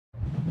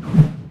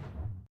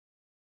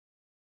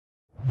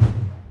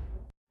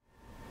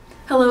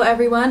Hello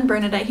everyone,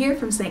 Bernadette here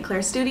from St.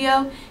 Clair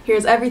Studio.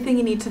 Here's everything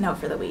you need to know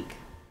for the week.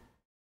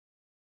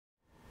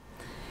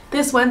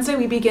 This Wednesday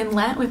we begin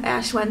Lent with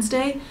Ash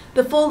Wednesday.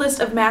 The full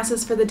list of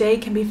masses for the day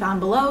can be found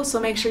below, so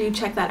make sure you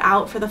check that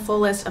out for the full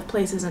list of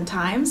places and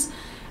times.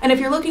 And if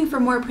you're looking for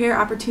more prayer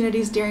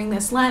opportunities during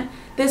this Lent,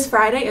 this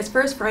Friday is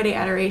First Friday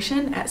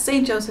Adoration at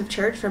St. Joseph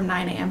Church from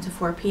 9 a.m. to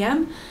 4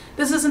 p.m.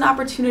 This is an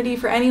opportunity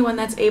for anyone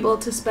that's able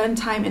to spend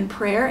time in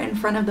prayer in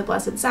front of the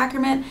Blessed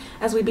Sacrament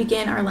as we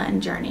begin our Lenten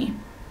journey.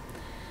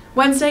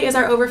 Wednesday is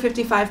our Over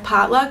 55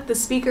 potluck. The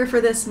speaker for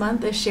this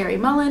month is Sherry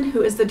Mullen,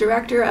 who is the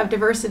Director of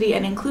Diversity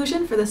and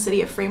Inclusion for the City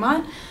of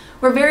Fremont.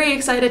 We're very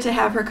excited to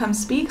have her come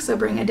speak, so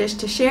bring a dish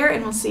to share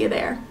and we'll see you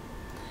there.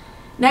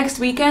 Next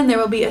weekend there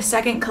will be a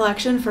second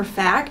collection for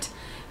FACT.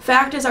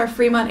 FACT is our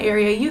Fremont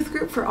area youth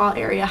group for all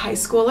area high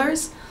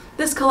schoolers.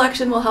 This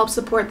collection will help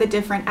support the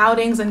different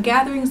outings and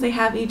gatherings they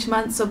have each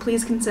month, so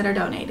please consider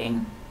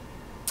donating.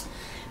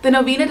 The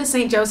Novena to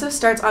St. Joseph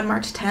starts on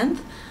March 10th.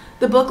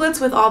 The booklets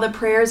with all the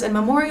prayers and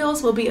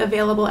memorials will be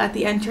available at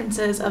the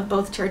entrances of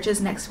both churches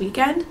next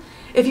weekend.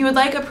 If you would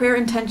like a prayer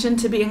intention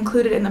to be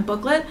included in the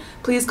booklet,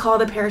 please call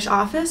the parish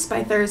office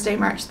by Thursday,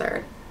 March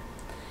 3rd.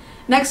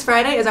 Next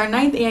Friday is our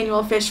 9th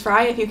annual Fish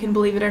Fry, if you can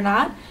believe it or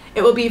not.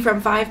 It will be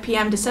from 5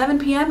 p.m. to 7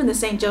 p.m. in the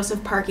St.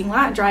 Joseph parking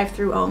lot,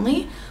 drive-through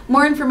only.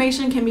 More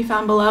information can be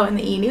found below in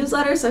the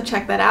e-newsletter, so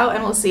check that out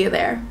and we'll see you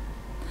there.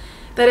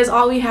 That is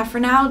all we have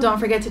for now. Don't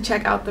forget to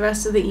check out the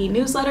rest of the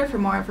e-newsletter for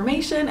more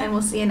information, and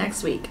we'll see you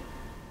next week.